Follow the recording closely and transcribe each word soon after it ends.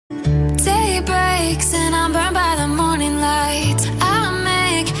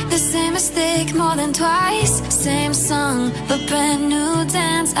a brand new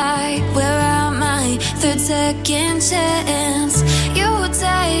dance. I wear out my third second chance. You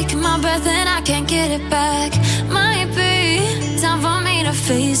take my breath and I can't get it back. Might be time for me to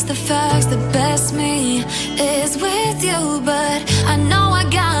face the facts. The best me is with you, but I know I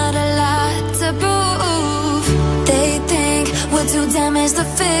got a lot to prove. They think we're too damaged to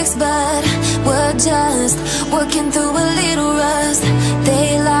fix, but we're just working through a little rust.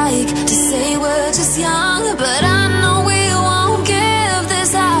 They like to say we're just young, but I know we